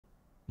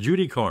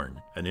Judy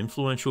Carne, an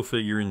influential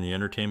figure in the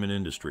entertainment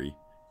industry,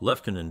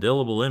 left an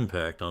indelible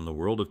impact on the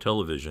world of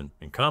television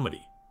and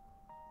comedy.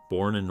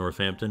 Born in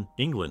Northampton,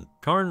 England,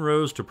 Carne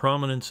rose to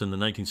prominence in the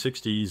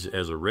 1960s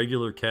as a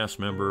regular cast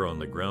member on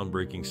the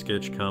groundbreaking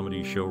sketch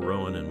comedy show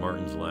Rowan and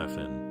Martin's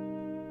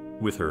Laugh-In.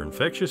 With her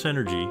infectious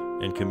energy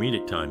and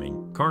comedic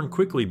timing, Carne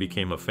quickly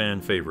became a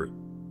fan favorite,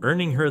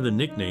 earning her the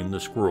nickname the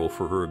Squirrel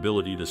for her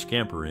ability to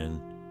scamper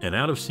in and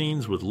out of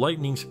scenes with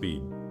lightning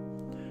speed.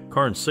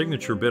 Carne's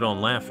signature bit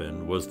on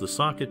Laugh-In was the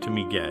 "sock it to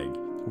me" gag,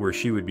 where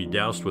she would be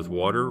doused with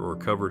water or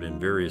covered in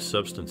various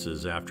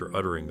substances after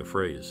uttering the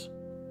phrase.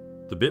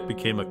 The bit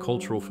became a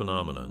cultural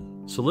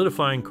phenomenon,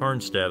 solidifying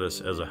Carne's status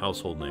as a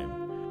household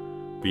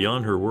name.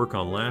 Beyond her work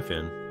on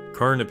Laugh-In,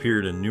 Carne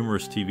appeared in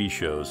numerous TV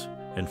shows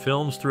and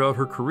films throughout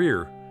her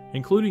career,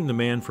 including The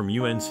Man from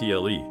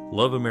U.N.C.L.E.,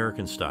 Love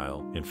American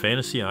Style, and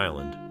Fantasy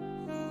Island.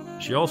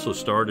 She also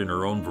starred in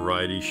her own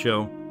variety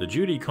show, The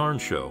Judy Carne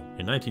Show,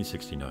 in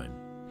 1969.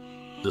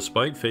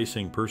 Despite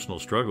facing personal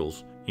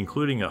struggles,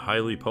 including a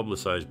highly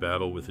publicized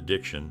battle with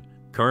addiction,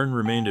 Carne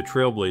remained a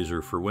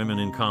trailblazer for women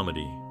in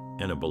comedy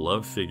and a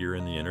beloved figure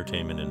in the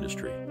entertainment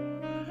industry.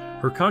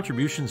 Her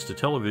contributions to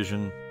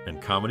television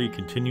and comedy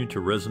continue to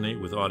resonate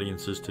with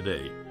audiences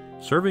today,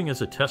 serving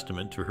as a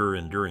testament to her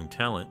enduring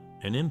talent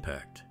and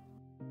impact.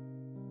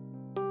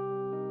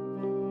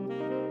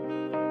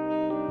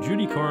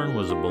 Judy Carne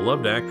was a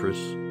beloved actress,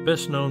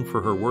 best known for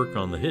her work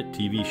on the hit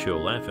TV show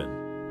Laugh-In.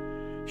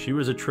 She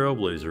was a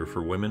trailblazer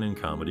for women in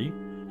comedy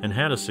and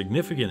had a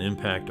significant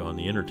impact on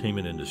the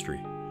entertainment industry.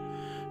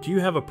 Do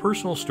you have a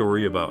personal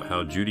story about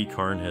how Judy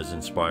Carne has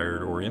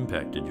inspired or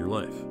impacted your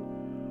life?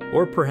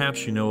 Or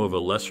perhaps you know of a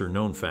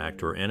lesser-known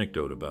fact or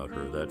anecdote about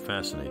her that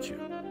fascinates you.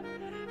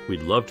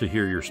 We'd love to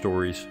hear your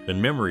stories and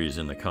memories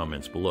in the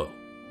comments below.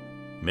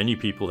 Many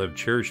people have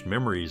cherished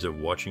memories of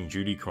watching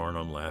Judy Carne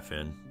on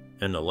Laugh-In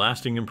and the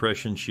lasting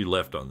impression she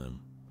left on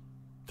them.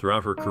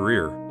 Throughout her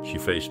career, she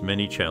faced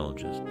many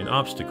challenges and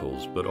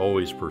obstacles, but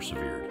always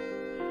persevered.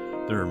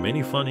 There are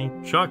many funny,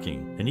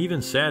 shocking, and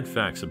even sad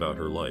facts about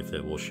her life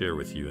that we'll share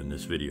with you in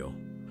this video.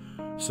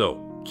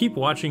 So, keep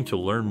watching to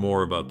learn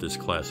more about this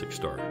classic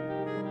star.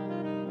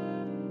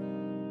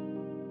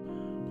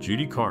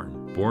 Judy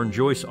Carne, born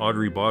Joyce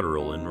Audrey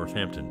Botterill in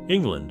Northampton,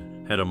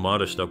 England, had a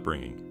modest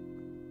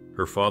upbringing.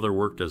 Her father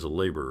worked as a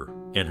laborer,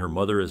 and her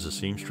mother as a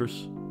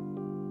seamstress.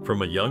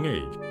 From a young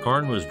age,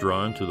 Carne was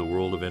drawn to the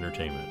world of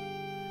entertainment.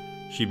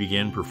 She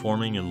began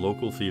performing in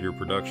local theater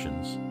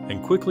productions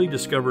and quickly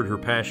discovered her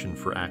passion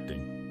for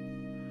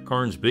acting.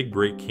 Carne's big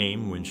break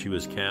came when she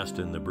was cast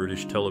in the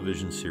British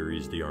television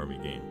series The Army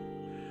Game.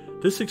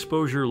 This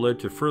exposure led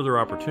to further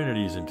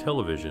opportunities in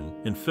television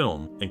and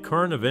film, and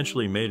Carne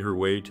eventually made her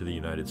way to the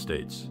United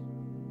States.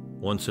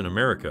 Once in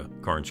America,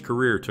 Carne's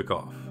career took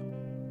off.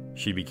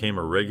 She became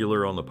a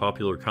regular on the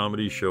popular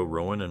comedy show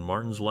Rowan and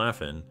Martin's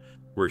Laugh-In,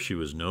 where she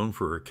was known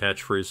for her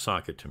catchphrase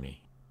 "sock it to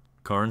me."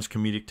 Carne's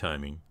comedic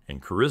timing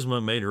and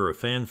charisma made her a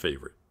fan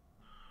favorite.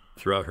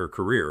 Throughout her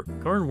career,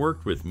 Carne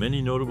worked with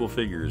many notable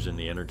figures in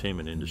the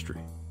entertainment industry.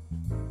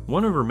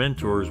 One of her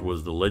mentors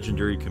was the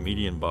legendary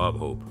comedian Bob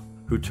Hope,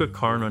 who took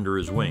Carne under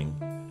his wing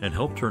and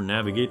helped her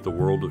navigate the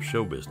world of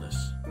show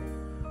business.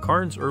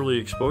 Carne's early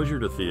exposure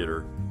to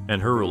theater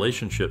and her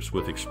relationships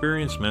with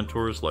experienced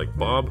mentors like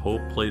Bob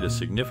Hope played a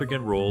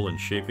significant role in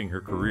shaping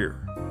her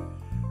career.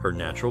 Her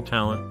natural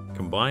talent,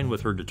 combined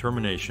with her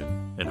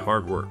determination and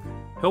hard work,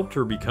 helped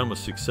her become a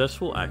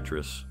successful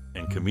actress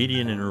and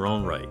comedian in her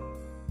own right.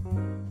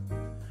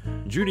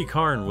 Judy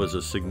Carne was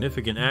a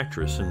significant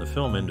actress in the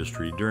film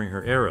industry during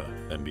her era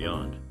and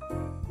beyond.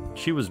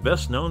 She was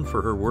best known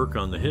for her work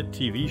on the hit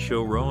TV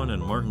show Rowan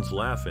and Martin's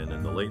Laugh-In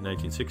in the late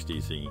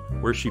 1960s,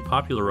 where she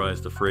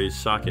popularized the phrase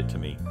 "sock it to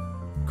me."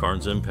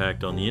 Carne's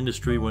impact on the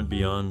industry went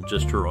beyond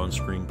just her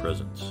on-screen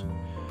presence.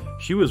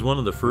 She was one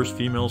of the first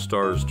female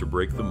stars to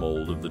break the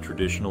mold of the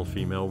traditional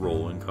female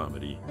role in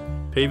comedy,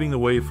 paving the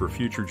way for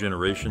future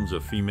generations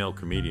of female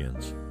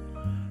comedians.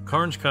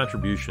 Carne's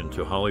contribution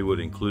to Hollywood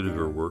included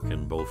her work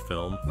in both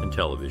film and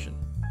television.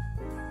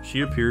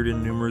 She appeared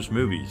in numerous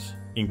movies,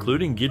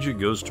 including Gidget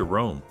Goes to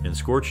Rome and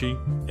Scorchy,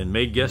 and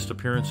made guest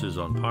appearances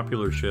on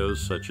popular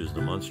shows such as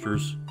The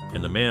Munsters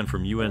and The Man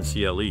from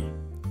U.N.C.L.E.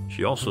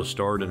 She also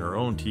starred in her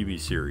own TV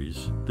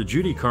series, The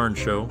Judy Carne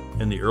Show,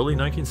 in the early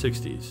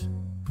 1960s.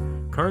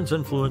 Carne's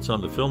influence on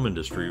the film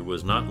industry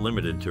was not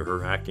limited to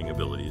her acting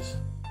abilities.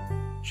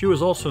 She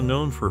was also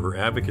known for her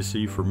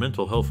advocacy for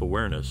mental health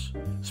awareness,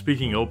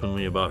 speaking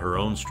openly about her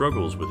own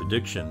struggles with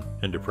addiction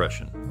and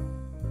depression.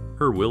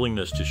 Her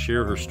willingness to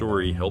share her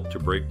story helped to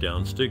break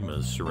down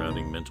stigmas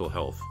surrounding mental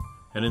health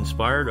and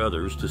inspired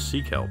others to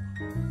seek help.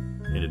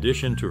 In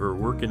addition to her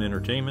work in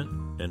entertainment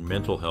and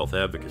mental health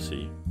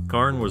advocacy,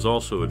 Carne was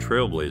also a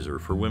trailblazer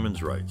for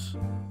women's rights.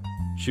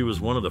 She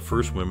was one of the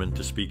first women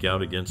to speak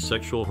out against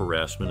sexual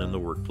harassment in the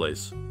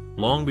workplace,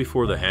 long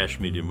before the hash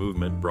media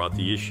movement brought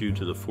the issue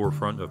to the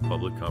forefront of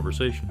public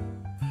conversation.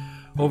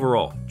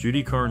 Overall,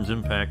 Judy Carne's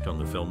impact on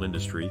the film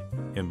industry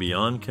and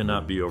beyond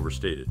cannot be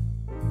overstated.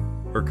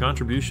 Her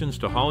contributions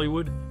to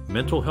Hollywood,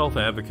 mental health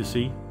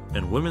advocacy,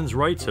 and women's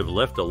rights have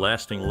left a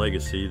lasting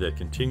legacy that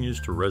continues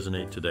to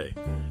resonate today.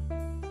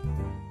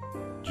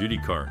 Judy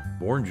Carne,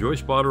 born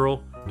Joyce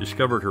Botterill,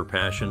 discovered her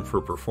passion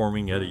for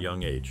performing at a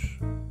young age.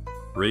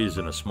 Raised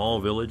in a small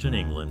village in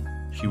England,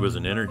 she was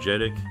an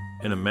energetic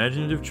and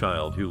imaginative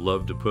child who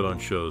loved to put on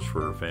shows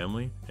for her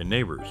family and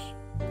neighbors.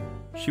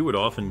 She would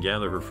often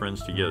gather her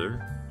friends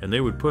together, and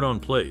they would put on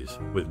plays,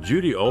 with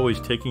Judy always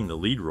taking the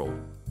lead role.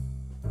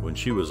 When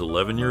she was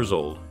 11 years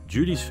old,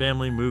 Judy's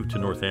family moved to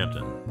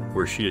Northampton,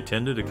 where she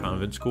attended a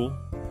convent school.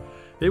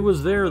 It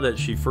was there that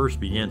she first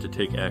began to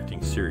take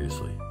acting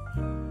seriously.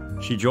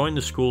 She joined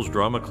the school's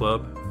drama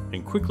club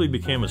and quickly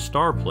became a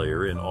star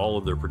player in all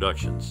of their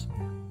productions.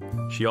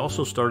 She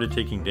also started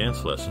taking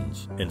dance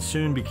lessons and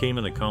soon became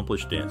an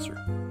accomplished dancer.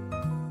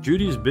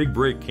 Judy's big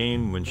break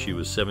came when she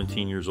was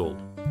 17 years old.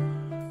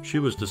 She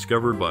was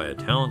discovered by a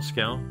talent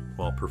scout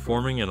while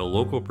performing in a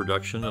local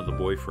production of The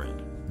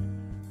Boyfriend.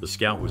 The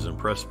scout was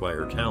impressed by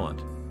her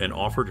talent and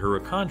offered her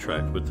a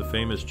contract with the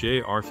famous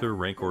J. Arthur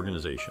Rank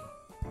organization.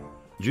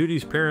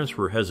 Judy's parents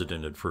were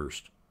hesitant at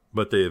first,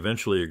 but they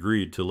eventually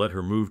agreed to let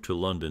her move to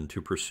London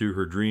to pursue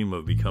her dream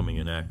of becoming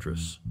an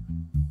actress.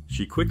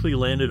 She quickly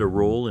landed a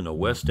role in a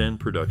West End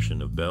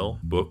production of Belle,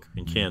 Book,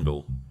 and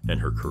Candle, and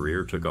her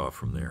career took off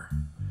from there.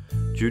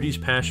 Judy's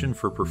passion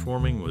for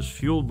performing was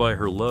fueled by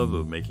her love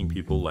of making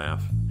people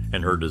laugh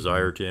and her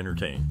desire to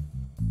entertain.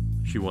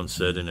 She once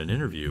said in an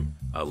interview,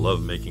 "I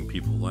love making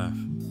people laugh.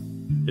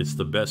 It's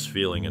the best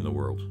feeling in the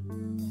world."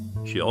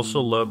 She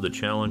also loved the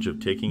challenge of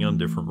taking on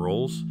different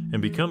roles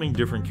and becoming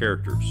different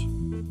characters.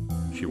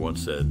 She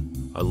once said,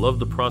 "I love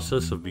the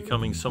process of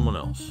becoming someone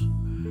else.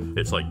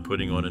 It's like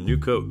putting on a new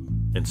coat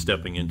and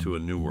stepping into a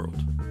new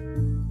world."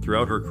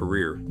 Throughout her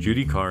career,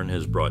 Judy Carne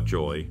has brought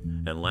joy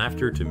and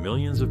laughter to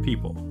millions of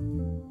people.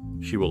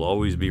 She will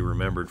always be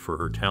remembered for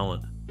her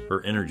talent,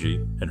 her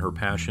energy, and her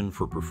passion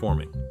for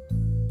performing.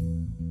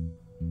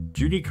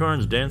 Judy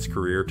Carne's dance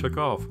career took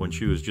off when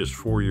she was just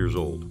 4 years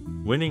old,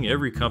 winning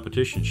every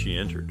competition she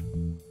entered.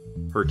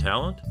 Her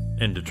talent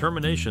and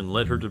determination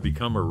led her to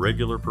become a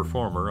regular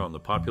performer on the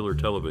popular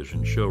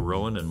television show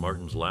Rowan and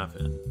Martin's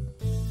Laugh-In.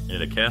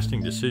 In a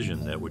casting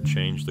decision that would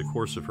change the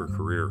course of her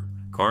career,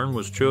 Carne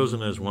was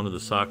chosen as one of the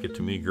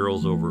socket-to-me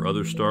girls over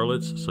other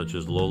starlets such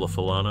as Lola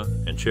Falana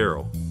and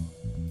Cheryl.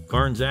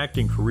 Carne's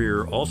acting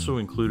career also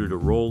included a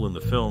role in the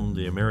film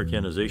The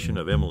Americanization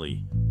of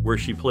Emily, where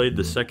she played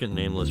the second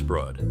nameless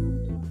broad.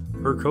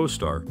 Her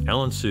co-star,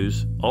 Alan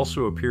Seuss,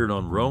 also appeared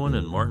on Rowan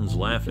and Martin's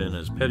Laugh-In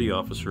as Petty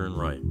Officer in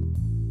Right.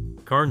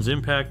 Carne's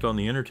impact on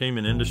the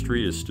entertainment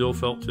industry is still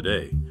felt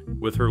today,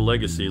 with her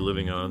legacy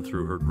living on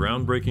through her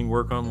groundbreaking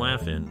work on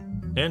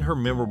Laugh-In and her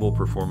memorable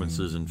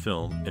performances in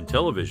film and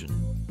television.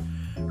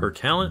 Her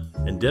talent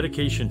and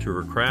dedication to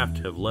her craft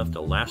have left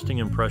a lasting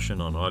impression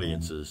on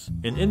audiences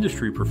and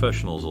industry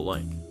professionals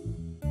alike.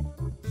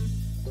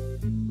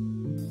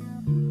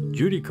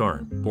 Judy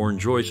Carne, born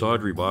Joyce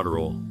Audrey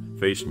Botterill,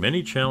 faced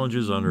many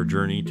challenges on her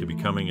journey to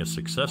becoming a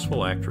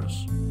successful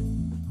actress.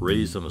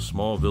 Raised in a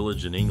small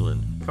village in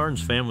England,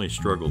 Carne's family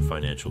struggled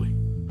financially.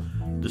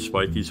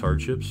 Despite these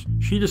hardships,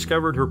 she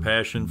discovered her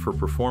passion for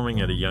performing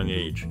at a young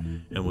age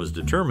and was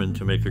determined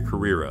to make a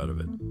career out of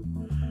it.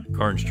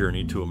 Carne's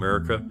journey to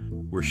America,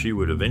 where she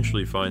would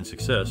eventually find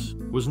success,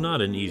 was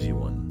not an easy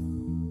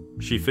one.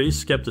 She faced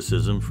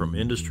skepticism from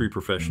industry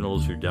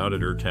professionals who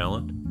doubted her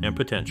talent and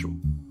potential.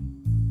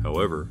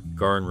 However,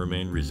 Carne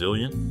remained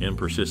resilient and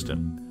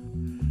persistent.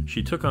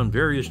 She took on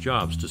various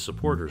jobs to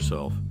support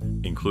herself,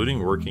 including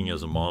working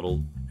as a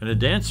model and a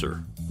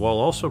dancer, while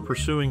also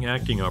pursuing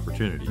acting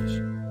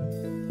opportunities.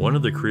 One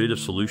of the creative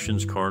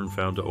solutions Carne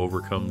found to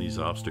overcome these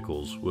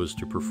obstacles was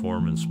to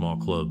perform in small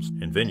clubs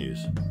and venues.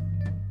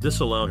 This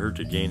allowed her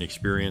to gain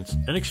experience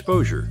and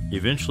exposure,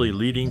 eventually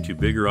leading to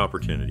bigger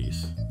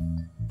opportunities.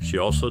 She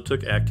also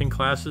took acting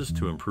classes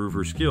to improve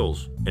her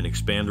skills and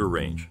expand her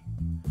range.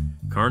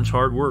 Carne's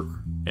hard work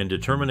and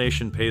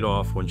determination paid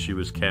off when she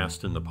was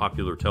cast in the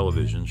popular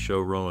television show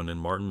Rowan and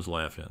Martin's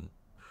Laugh-In.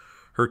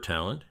 Her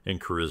talent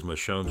and charisma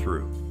shone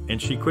through,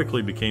 and she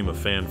quickly became a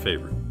fan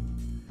favorite.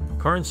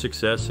 Carne's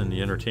success in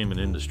the entertainment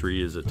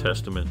industry is a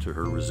testament to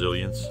her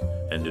resilience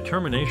and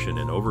determination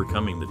in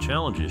overcoming the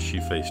challenges she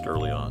faced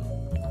early on.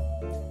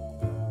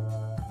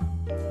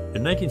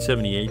 In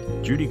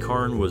 1978, Judy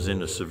Carne was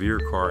in a severe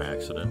car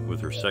accident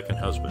with her second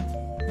husband,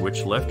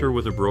 which left her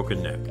with a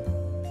broken neck.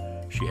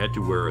 She had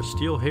to wear a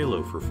steel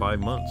halo for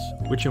 5 months,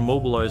 which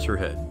immobilized her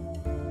head.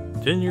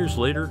 10 years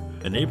later,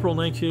 in April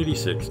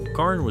 1986,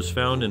 Carne was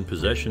found in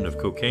possession of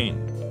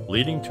cocaine,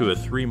 leading to a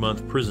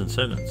 3-month prison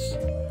sentence.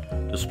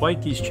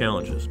 Despite these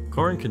challenges,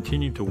 Carne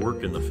continued to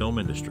work in the film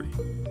industry.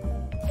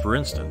 For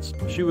instance,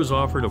 she was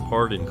offered a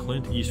part in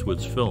Clint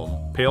Eastwood's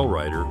film, Pale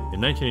Rider,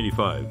 in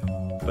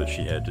 1985, but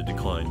she had to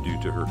decline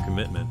due to her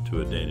commitment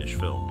to a Danish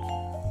film.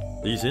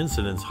 These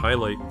incidents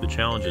highlight the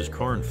challenges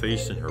Carne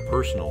faced in her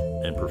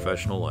personal and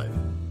professional life.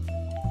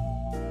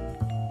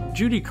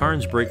 Judy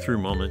Carne's breakthrough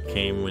moment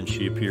came when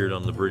she appeared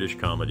on the British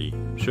comedy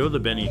show The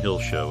Benny Hill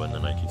Show in the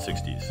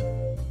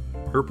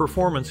 1960s. Her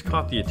performance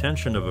caught the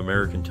attention of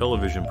American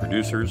television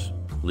producers,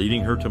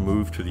 leading her to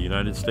move to the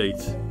United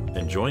States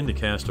and join the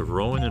cast of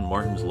Rowan and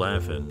Martin's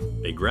Laugh-In,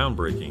 a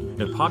groundbreaking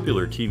and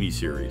popular TV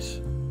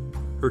series.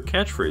 Her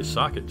catchphrase,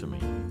 "Sock it to me,"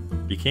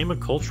 became a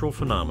cultural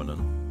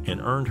phenomenon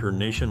and earned her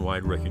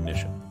nationwide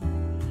recognition.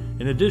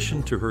 In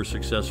addition to her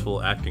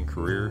successful acting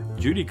career,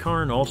 Judy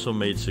Carne also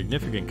made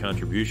significant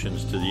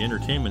contributions to the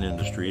entertainment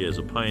industry as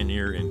a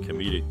pioneer in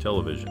comedic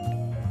television.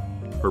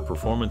 Her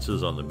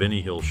performances on The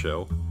Benny Hill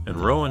Show and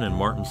Rowan and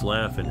Martin's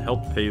Laugh-In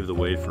helped pave the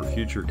way for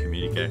future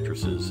comedic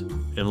actresses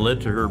and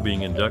led to her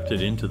being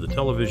inducted into the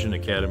Television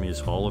Academy's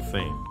Hall of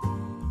Fame.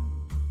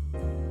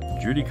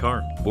 Judy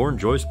Carne, born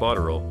Joyce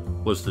Botterill,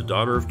 was the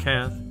daughter of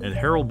Kath and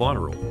Harold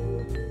Botterill.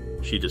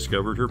 She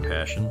discovered her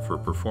passion for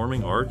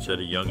performing arts at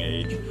a young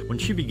age when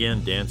she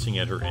began dancing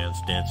at her aunt's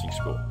dancing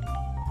school.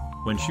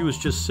 When she was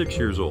just 6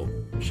 years old,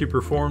 she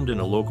performed in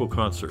a local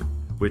concert,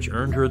 which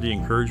earned her the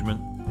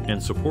encouragement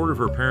and support of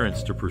her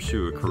parents to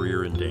pursue a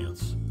career in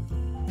dance.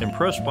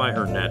 Impressed by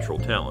her natural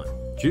talent,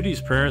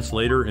 Judy's parents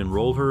later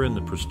enrolled her in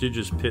the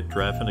prestigious Pitt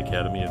Draffen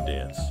Academy of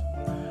Dance.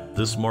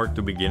 This marked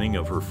the beginning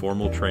of her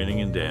formal training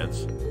in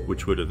dance,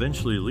 which would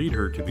eventually lead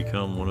her to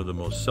become one of the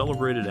most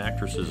celebrated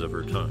actresses of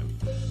her time.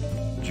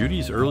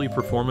 Judy's early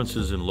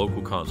performances in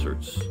local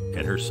concerts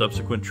and her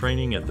subsequent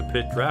training at the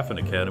Pitt Draffen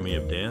Academy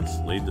of Dance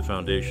laid the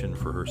foundation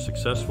for her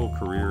successful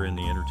career in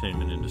the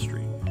entertainment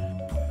industry.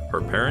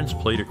 Her parents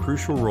played a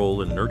crucial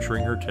role in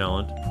nurturing her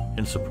talent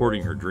and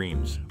supporting her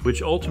dreams,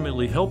 which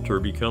ultimately helped her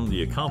become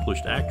the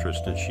accomplished actress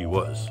that she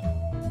was.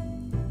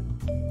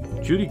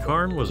 Judy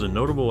Carne was a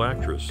notable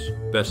actress,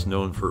 best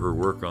known for her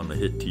work on the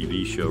hit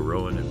TV show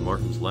Rowan and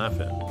Martin's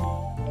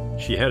Laugh-In.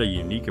 She had a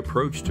unique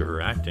approach to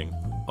her acting,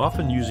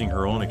 often using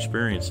her own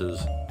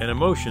experiences and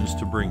emotions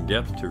to bring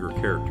depth to her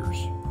characters.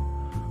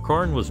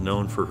 Carne was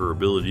known for her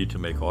ability to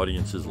make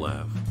audiences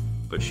laugh,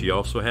 but she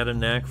also had a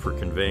knack for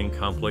conveying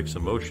complex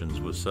emotions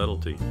with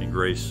subtlety and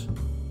grace.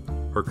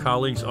 Her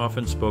colleagues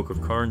often spoke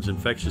of Carne's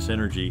infectious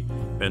energy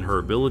and her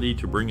ability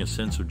to bring a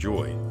sense of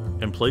joy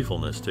and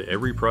playfulness to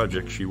every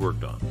project she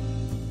worked on.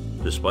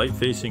 Despite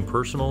facing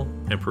personal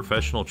and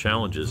professional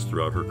challenges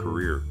throughout her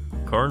career,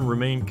 Carne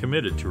remained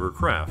committed to her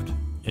craft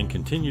and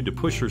continued to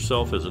push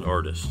herself as an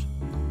artist.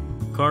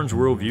 Carne's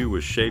worldview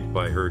was shaped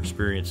by her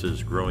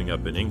experiences growing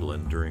up in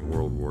England during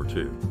World War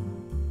II.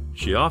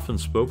 She often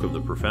spoke of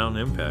the profound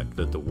impact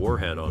that the war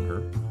had on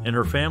her and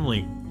her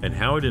family and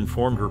how it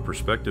informed her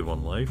perspective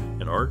on life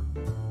and art.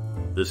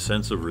 This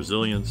sense of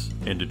resilience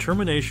and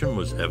determination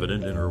was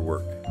evident in her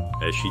work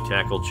as she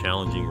tackled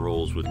challenging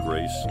roles with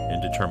grace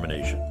and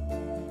determination.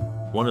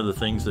 One of the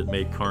things that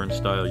made Carne's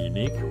style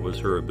unique was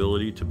her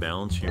ability to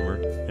balance humor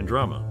and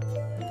drama.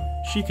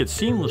 She could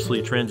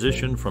seamlessly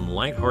transition from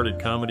lighthearted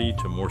comedy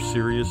to more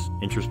serious,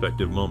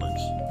 introspective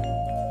moments.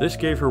 This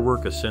gave her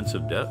work a sense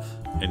of depth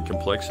and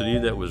complexity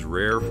that was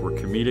rare for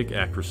comedic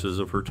actresses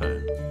of her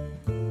time.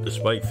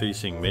 Despite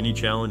facing many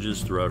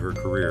challenges throughout her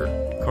career,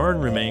 Carne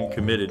remained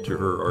committed to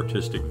her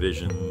artistic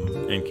vision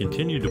and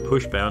continued to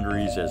push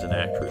boundaries as an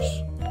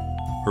actress.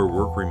 Her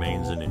work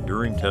remains an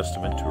enduring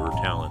testament to her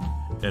talent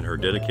and her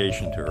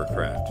dedication to her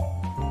craft.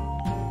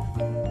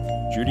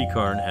 Judy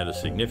Carne had a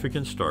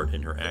significant start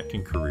in her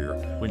acting career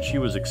when she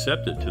was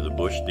accepted to the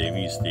Bush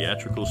Davies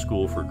Theatrical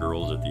School for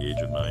Girls at the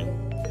age of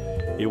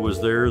 9. It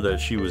was there that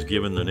she was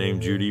given the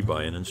name Judy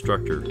by an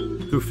instructor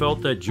who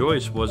felt that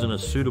Joyce wasn't a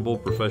suitable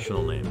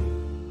professional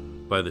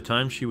name. By the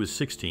time she was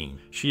 16,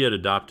 she had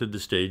adopted the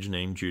stage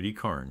name Judy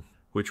Carne,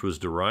 which was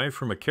derived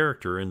from a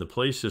character in the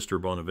play Sister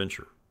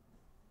Bonaventure.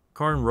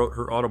 Carne wrote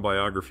her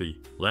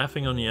autobiography,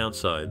 laughing on the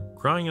outside,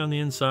 crying on the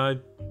inside,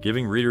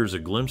 giving readers a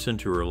glimpse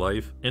into her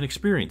life and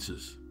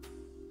experiences.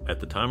 At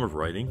the time of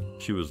writing,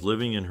 she was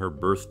living in her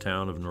birth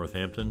town of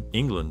Northampton,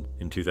 England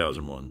in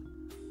 2001.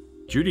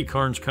 Judy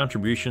Carne's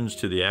contributions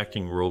to the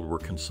acting world were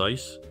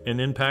concise and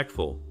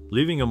impactful,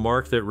 leaving a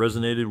mark that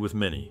resonated with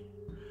many.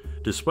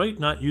 Despite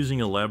not using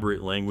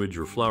elaborate language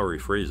or flowery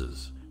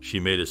phrases, she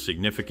made a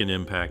significant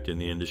impact in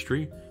the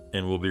industry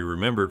and will be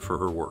remembered for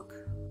her work.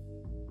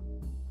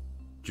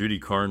 Judy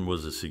Carne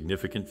was a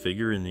significant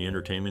figure in the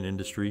entertainment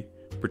industry,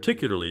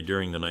 particularly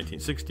during the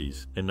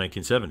 1960s and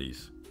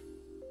 1970s.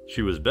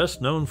 She was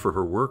best known for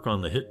her work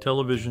on the hit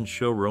television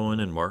show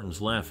Rowan and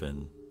Martin's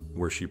Laugh-In,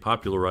 where she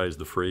popularized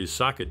the phrase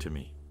 "sock it to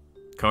me."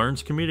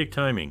 Carne's comedic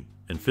timing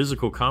and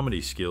physical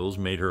comedy skills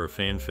made her a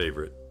fan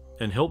favorite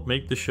and helped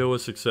make the show a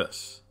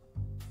success.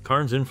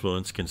 Carne's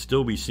influence can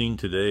still be seen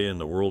today in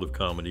the world of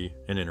comedy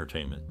and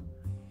entertainment.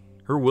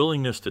 Her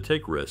willingness to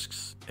take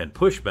risks and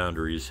push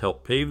boundaries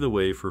helped pave the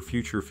way for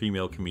future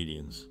female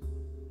comedians.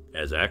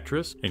 As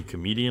actress and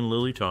comedian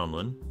Lily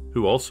Tomlin,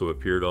 who also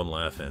appeared on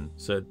Laugh-In,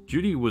 said,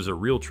 "Judy was a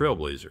real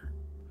trailblazer.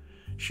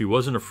 She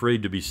wasn't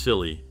afraid to be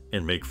silly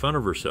and make fun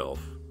of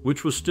herself,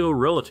 which was still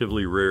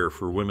relatively rare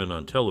for women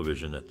on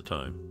television at the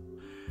time."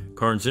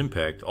 Carne's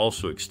impact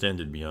also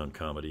extended beyond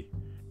comedy.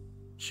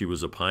 She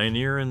was a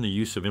pioneer in the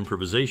use of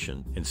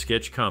improvisation and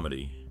sketch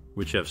comedy,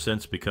 which have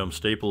since become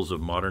staples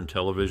of modern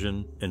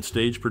television and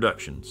stage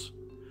productions.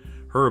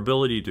 Her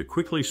ability to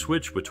quickly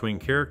switch between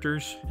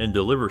characters and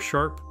deliver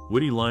sharp,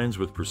 witty lines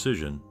with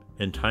precision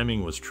and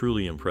timing was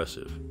truly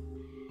impressive.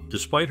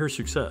 Despite her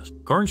success,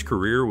 Carne's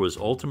career was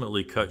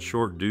ultimately cut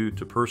short due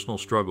to personal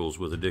struggles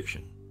with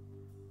addiction.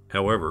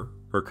 However,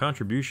 her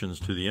contributions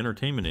to the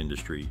entertainment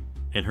industry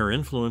and her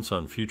influence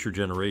on future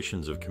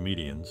generations of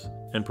comedians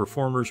and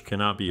performers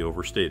cannot be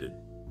overstated.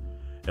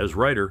 As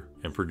writer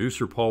and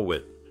producer Paul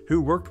Witt,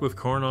 who worked with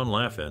Carne on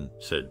Laugh-In,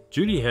 said,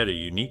 "Judy had a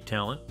unique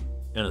talent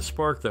and a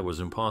spark that was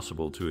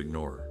impossible to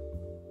ignore.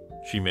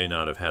 She may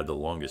not have had the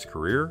longest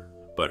career,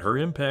 but her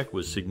impact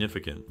was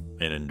significant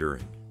and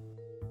enduring."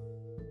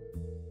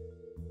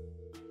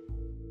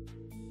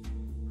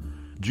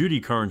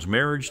 Judy Carne's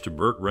marriage to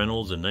Burt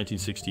Reynolds in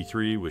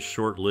 1963 was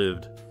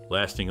short-lived,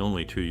 lasting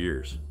only 2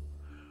 years.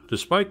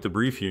 Despite the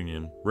brief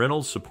union,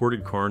 Reynolds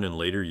supported Carne in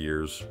later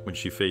years when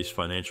she faced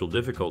financial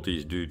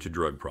difficulties due to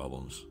drug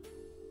problems.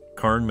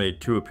 Carne made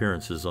 2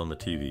 appearances on the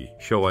TV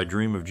show I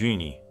Dream of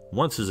Jeannie,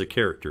 once as a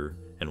character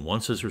and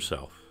once as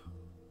herself.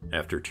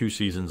 After 2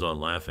 seasons on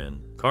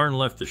Laugh-In, Carne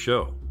left the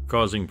show,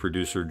 causing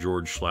producer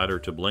George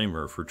Schlatter to blame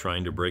her for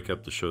trying to break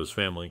up the show's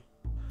family.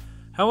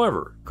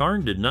 However,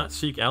 Carne did not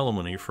seek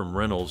alimony from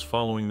Reynolds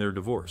following their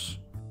divorce.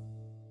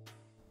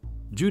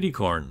 Judy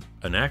Carne,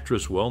 an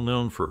actress well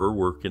known for her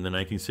work in the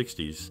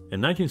 1960s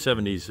and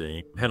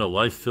 1970s, had a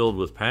life filled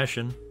with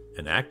passion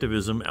and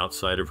activism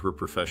outside of her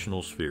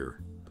professional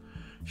sphere.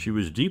 She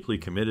was deeply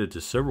committed to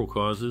several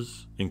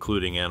causes,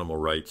 including animal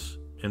rights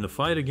and the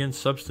fight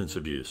against substance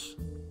abuse.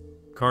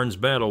 Carne's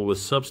battle with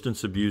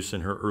substance abuse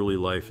in her early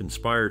life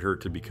inspired her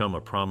to become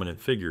a prominent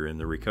figure in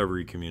the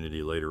recovery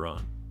community later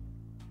on.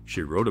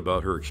 She wrote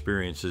about her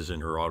experiences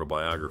in her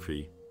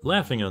autobiography,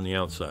 Laughing on the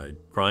Outside,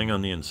 Crying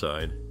on the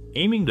Inside,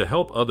 aiming to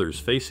help others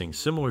facing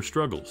similar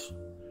struggles.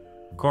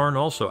 Carne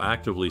also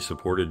actively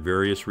supported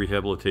various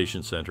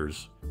rehabilitation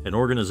centers and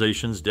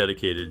organizations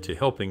dedicated to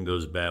helping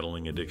those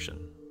battling addiction.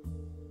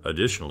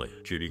 Additionally,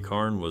 Judy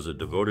Carne was a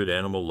devoted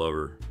animal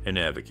lover and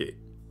advocate.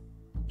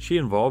 She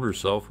involved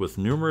herself with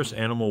numerous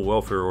animal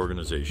welfare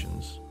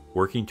organizations,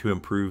 working to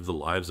improve the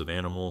lives of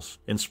animals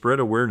and spread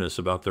awareness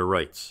about their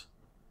rights.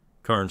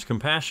 Carne's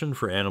compassion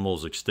for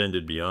animals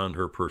extended beyond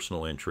her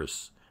personal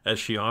interests, as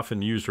she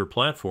often used her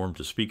platform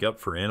to speak up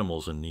for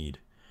animals in need.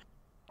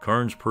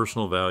 Carne's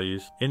personal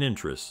values and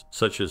interests,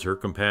 such as her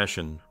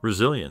compassion,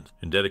 resilience,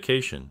 and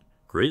dedication,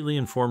 greatly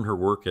informed her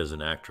work as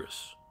an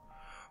actress.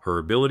 Her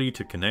ability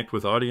to connect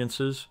with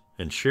audiences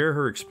and share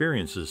her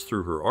experiences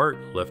through her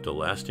art left a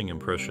lasting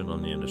impression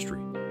on the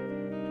industry.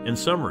 In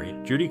summary,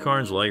 Judy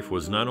Carne's life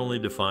was not only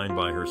defined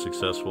by her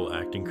successful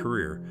acting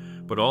career,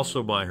 but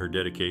also by her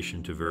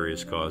dedication to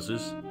various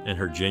causes and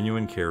her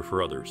genuine care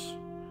for others.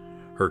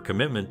 Her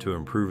commitment to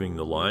improving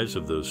the lives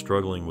of those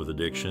struggling with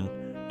addiction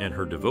and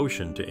her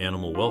devotion to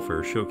animal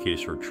welfare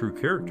showcase her true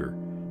character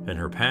and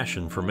her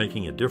passion for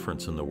making a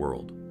difference in the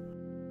world.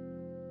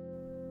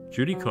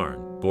 Judy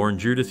Carne, born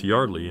Judith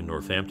Yardley in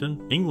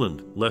Northampton,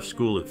 England, left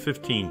school at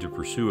 15 to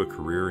pursue a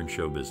career in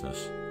show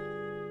business.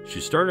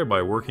 She started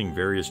by working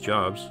various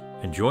jobs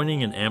and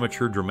joining an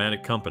amateur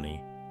dramatic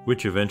company,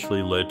 which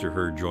eventually led to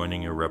her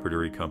joining a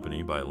repertory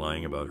company by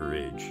lying about her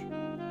age.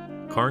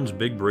 Carne's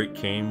big break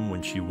came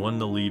when she won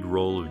the lead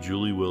role of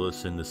Julie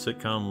Willis in the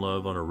sitcom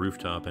Love on a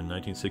Rooftop in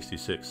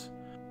 1966.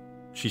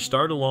 She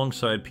starred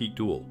alongside Pete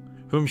Duel,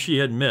 whom she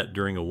had met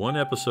during a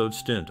 1-episode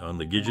stint on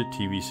the Gidget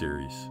TV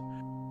series.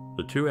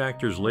 The 2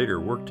 actors later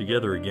worked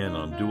together again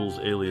on Duel's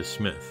Alias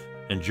Smith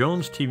and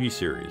Jones TV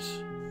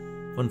series.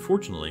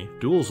 Unfortunately,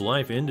 Duel's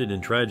life ended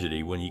in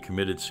tragedy when he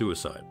committed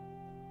suicide.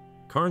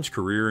 Carne's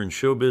career in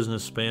show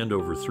business spanned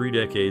over 3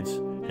 decades,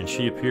 and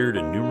she appeared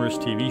in numerous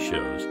TV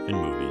shows and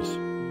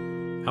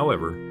movies.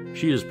 However,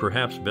 she is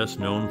perhaps best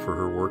known for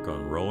her work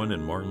on Rowan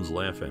and Martin's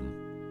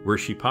Laugh-In, where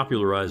she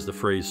popularized the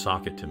phrase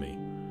 "sock it to me."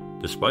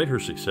 Despite her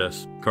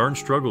success, Carne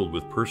struggled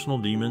with personal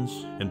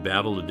demons and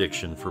battled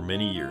addiction for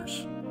many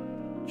years.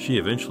 She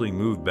eventually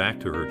moved back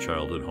to her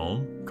childhood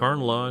home,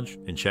 Carne Lodge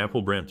in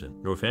Chapel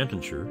Brampton,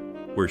 Northamptonshire,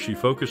 where she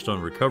focused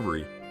on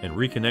recovery and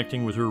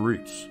reconnecting with her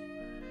roots.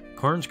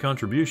 Carne's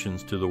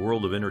contributions to the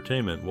world of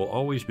entertainment will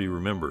always be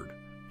remembered,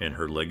 and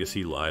her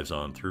legacy lives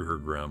on through her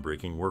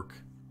groundbreaking work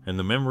and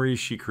the memories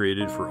she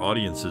created for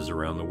audiences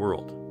around the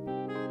world.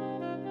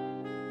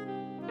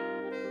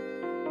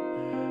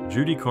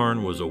 Judy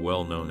Carne was a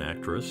well-known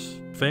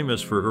actress,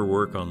 famous for her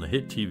work on the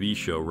hit TV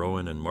show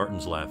Rowan and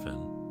Martin's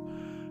Laugh-In.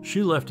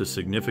 She left a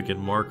significant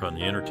mark on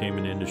the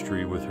entertainment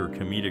industry with her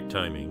comedic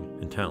timing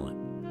and talent.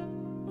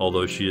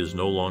 Although she is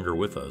no longer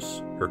with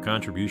us, her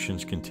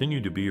contributions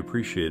continue to be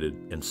appreciated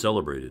and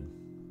celebrated.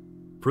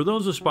 For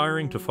those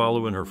aspiring to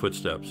follow in her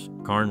footsteps,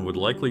 Carne would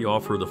likely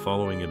offer the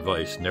following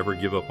advice: never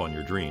give up on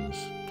your dreams,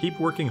 keep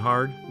working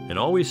hard, and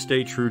always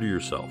stay true to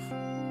yourself.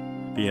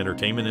 The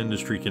entertainment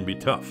industry can be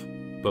tough,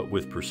 but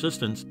with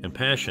persistence and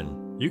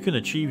passion, you can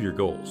achieve your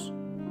goals.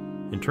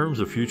 In terms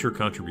of future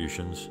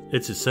contributions,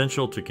 it's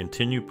essential to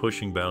continue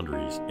pushing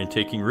boundaries and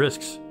taking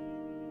risks.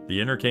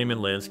 The entertainment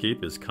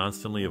landscape is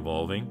constantly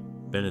evolving,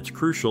 and it's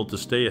crucial to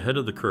stay ahead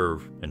of the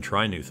curve and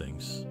try new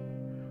things.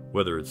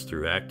 Whether it's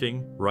through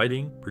acting,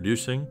 writing,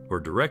 producing, or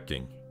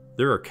directing,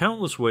 there are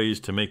countless ways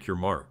to make your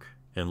mark.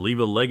 and leave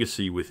a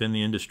legacy within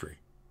the industry.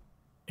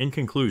 In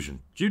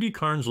conclusion, Judy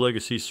Carne's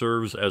legacy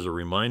serves as a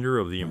reminder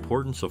of the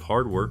importance of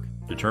hard work,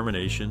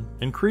 determination,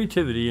 and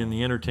creativity in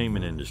the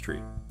entertainment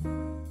industry.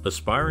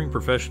 Aspiring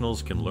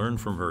professionals can learn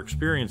from her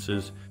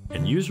experiences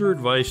and use her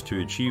advice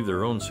to achieve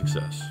their own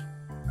success.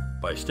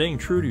 By staying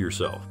true to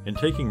yourself and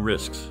taking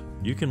risks,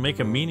 you can make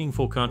a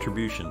meaningful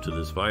contribution to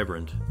this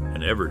vibrant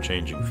and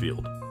ever-changing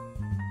field.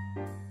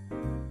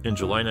 In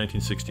July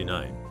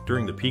 1969,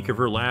 during the peak of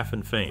her laugh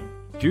and fame,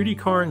 Judy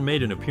Carne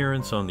made an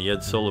appearance on The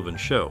Ed Sullivan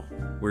Show,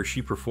 where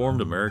she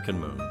performed American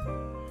Moon.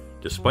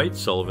 Despite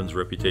Sullivan's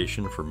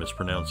reputation for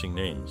mispronouncing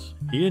names,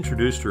 he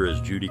introduced her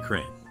as Judy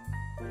Carne.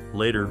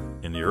 Later,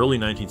 in the early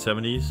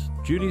 1970s,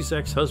 Judy's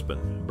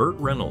ex-husband, Burt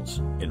Reynolds,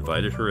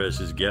 invited her as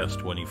his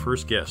guest when he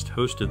first guest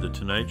hosted The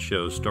Tonight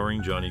Show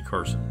starring Johnny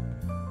Carson.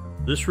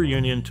 This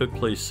reunion took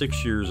place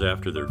 6 years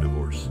after their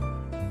divorce.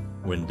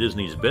 When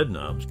Disney's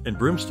Bedknobs and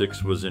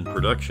Broomsticks was in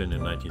production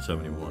in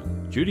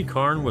 1971, Judy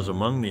Carne was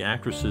among the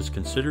actresses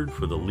considered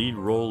for the lead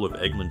role of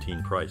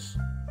Eglantine Price.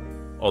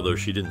 Although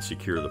she didn't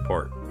secure the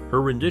part,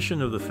 her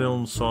rendition of the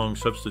film's song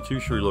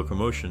Substitutionary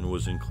Locomotion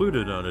was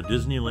included on a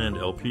Disneyland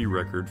LP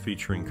record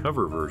featuring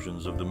cover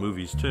versions of the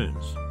movie's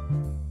tunes.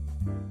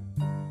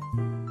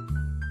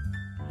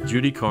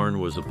 Judy Carne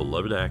was a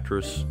beloved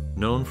actress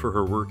known for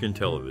her work in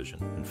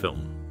television and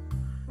film.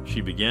 She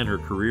began her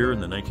career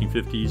in the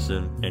 1950s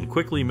and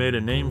quickly made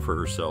a name for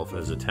herself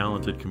as a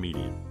talented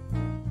comedian.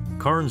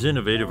 Carne's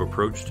innovative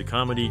approach to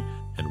comedy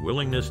and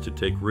willingness to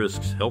take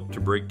risks helped to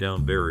break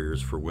down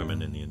barriers for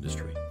women in the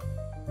industry.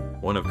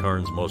 One of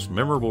Carne's most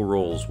memorable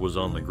roles was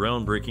on the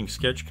groundbreaking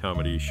sketch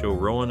comedy show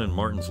Rowan and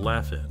Martin's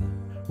Laugh-In,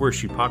 where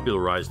she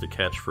popularized the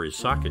catchphrase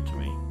 "Sock it to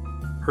me."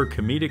 Her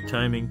comedic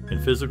timing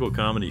and physical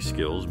comedy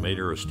skills made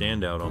her a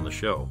standout on the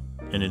show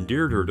and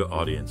endeared her to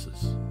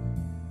audiences.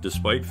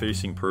 Despite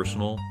facing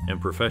personal and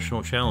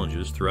professional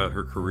challenges throughout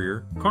her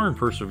career, Carne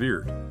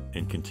persevered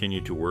and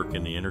continued to work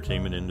in the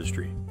entertainment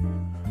industry.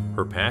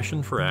 Her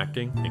passion for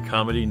acting and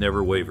comedy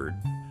never wavered,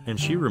 and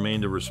she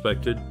remained a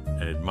respected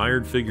and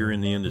admired figure in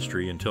the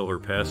industry until her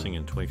passing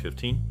in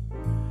 2015.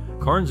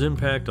 Carne's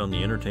impact on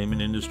the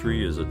entertainment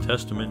industry is a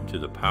testament to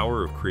the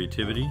power of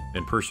creativity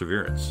and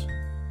perseverance.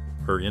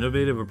 Her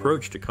innovative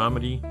approach to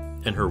comedy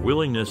and her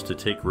willingness to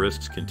take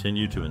risks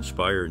continue to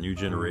inspire new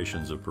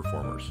generations of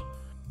performers.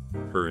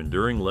 Her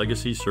enduring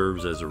legacy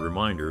serves as a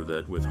reminder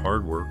that with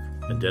hard work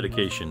and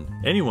dedication,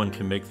 anyone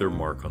can make their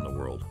mark on the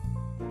world.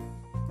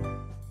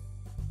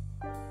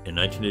 In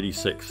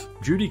 1986,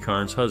 Judy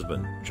Carne's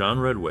husband, John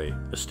Redway,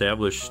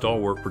 established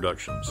Stalwart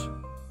Productions.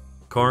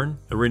 Carne,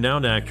 a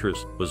renowned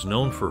actress, was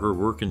known for her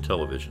work in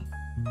television.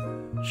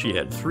 She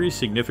had 3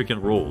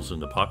 significant roles in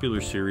the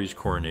popular series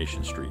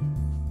Coronation Street.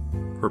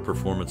 Her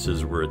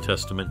performances were a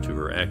testament to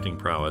her acting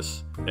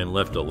prowess and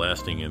left a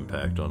lasting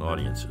impact on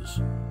audiences.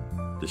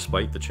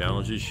 Despite the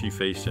challenges she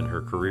faced in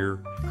her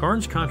career,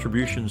 Carne's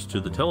contributions to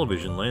the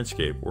television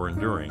landscape were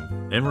enduring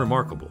and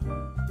remarkable.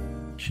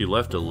 She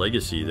left a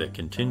legacy that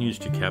continues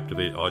to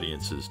captivate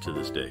audiences to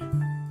this day.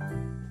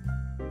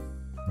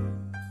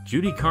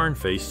 Judy Carne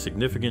faced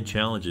significant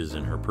challenges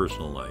in her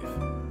personal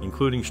life,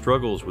 including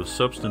struggles with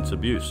substance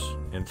abuse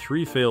and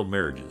 3 failed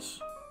marriages.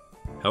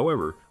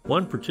 However,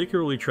 one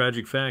particularly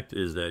tragic fact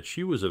is that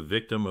she was a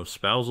victim of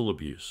spousal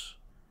abuse.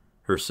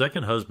 Her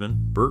second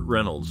husband, Burt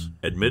Reynolds,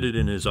 admitted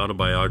in his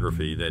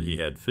autobiography that he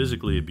had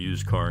physically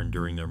abused Carne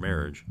during their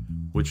marriage,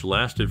 which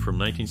lasted from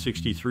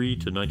 1963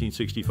 to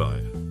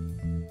 1965.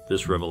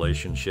 This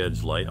revelation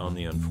sheds light on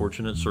the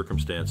unfortunate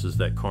circumstances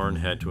that Carne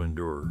had to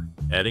endure,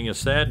 adding a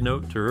sad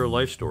note to her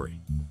life story.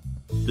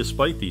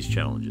 Despite these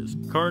challenges,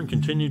 Carne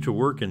continued to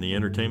work in the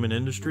entertainment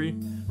industry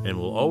and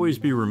will always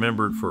be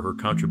remembered for her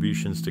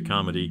contributions to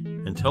comedy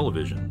and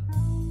television.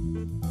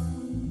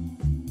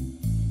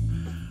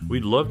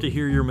 We'd love to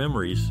hear your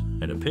memories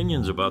and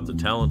opinions about the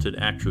talented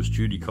actress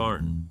Judy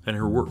Carne and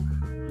her work.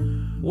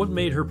 What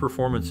made her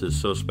performances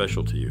so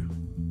special to you?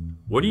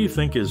 What do you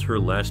think is her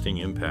lasting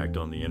impact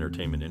on the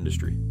entertainment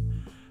industry?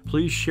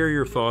 Please share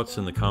your thoughts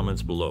in the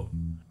comments below.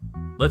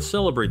 Let's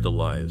celebrate the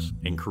lives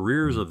and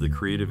careers of the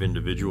creative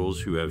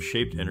individuals who have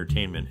shaped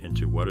entertainment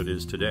into what it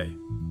is today.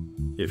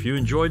 If you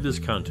enjoyed this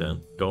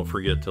content, don't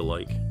forget to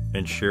like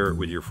and share it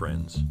with your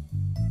friends.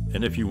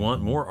 And if you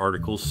want more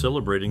articles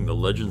celebrating the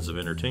legends of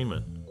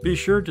entertainment, be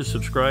sure to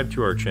subscribe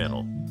to our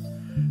channel.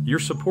 Your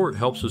support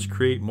helps us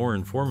create more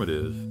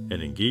informative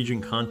and engaging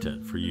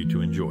content for you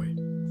to enjoy.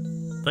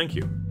 Thank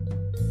you.